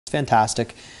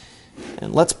fantastic.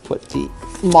 And let's put the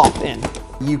mop in.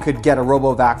 You could get a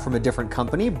Robo Vac from a different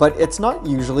company, but it's not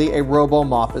usually a Robo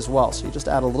Mop as well. So you just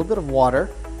add a little bit of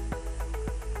water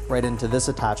right into this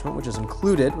attachment, which is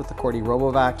included with the Coredy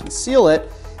Robo Vac. You seal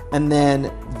it, and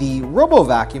then the Robo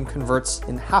Vacuum converts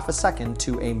in half a second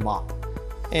to a mop.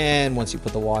 And once you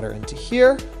put the water into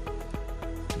here,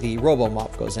 the Robo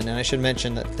Mop goes in. And I should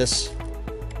mention that this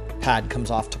pad comes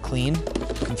off to clean.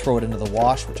 You can throw it into the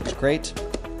wash, which is great.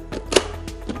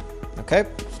 Okay.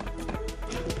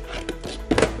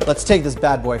 Let's take this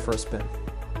bad boy for a spin.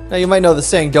 Now you might know the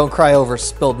saying, don't cry over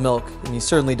spilled milk, and you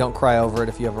certainly don't cry over it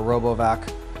if you have a Robo Vac.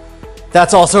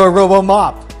 That's also a Robo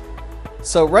Mop.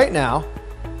 So right now,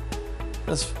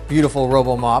 this beautiful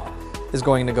Robo Mop is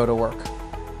going to go to work.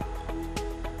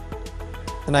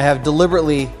 And I have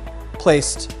deliberately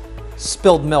placed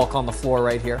spilled milk on the floor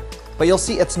right here. But you'll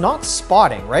see it's not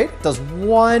spotting, right? It does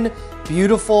one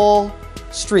beautiful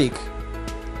streak.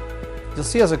 You'll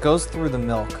see as it goes through the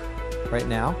milk right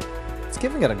now, it's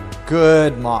giving it a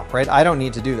good mop, right? I don't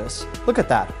need to do this. Look at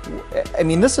that. I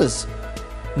mean, this is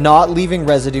not leaving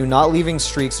residue, not leaving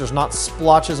streaks. There's not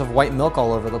splotches of white milk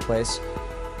all over the place.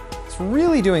 It's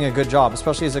really doing a good job,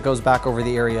 especially as it goes back over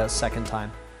the area a second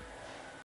time.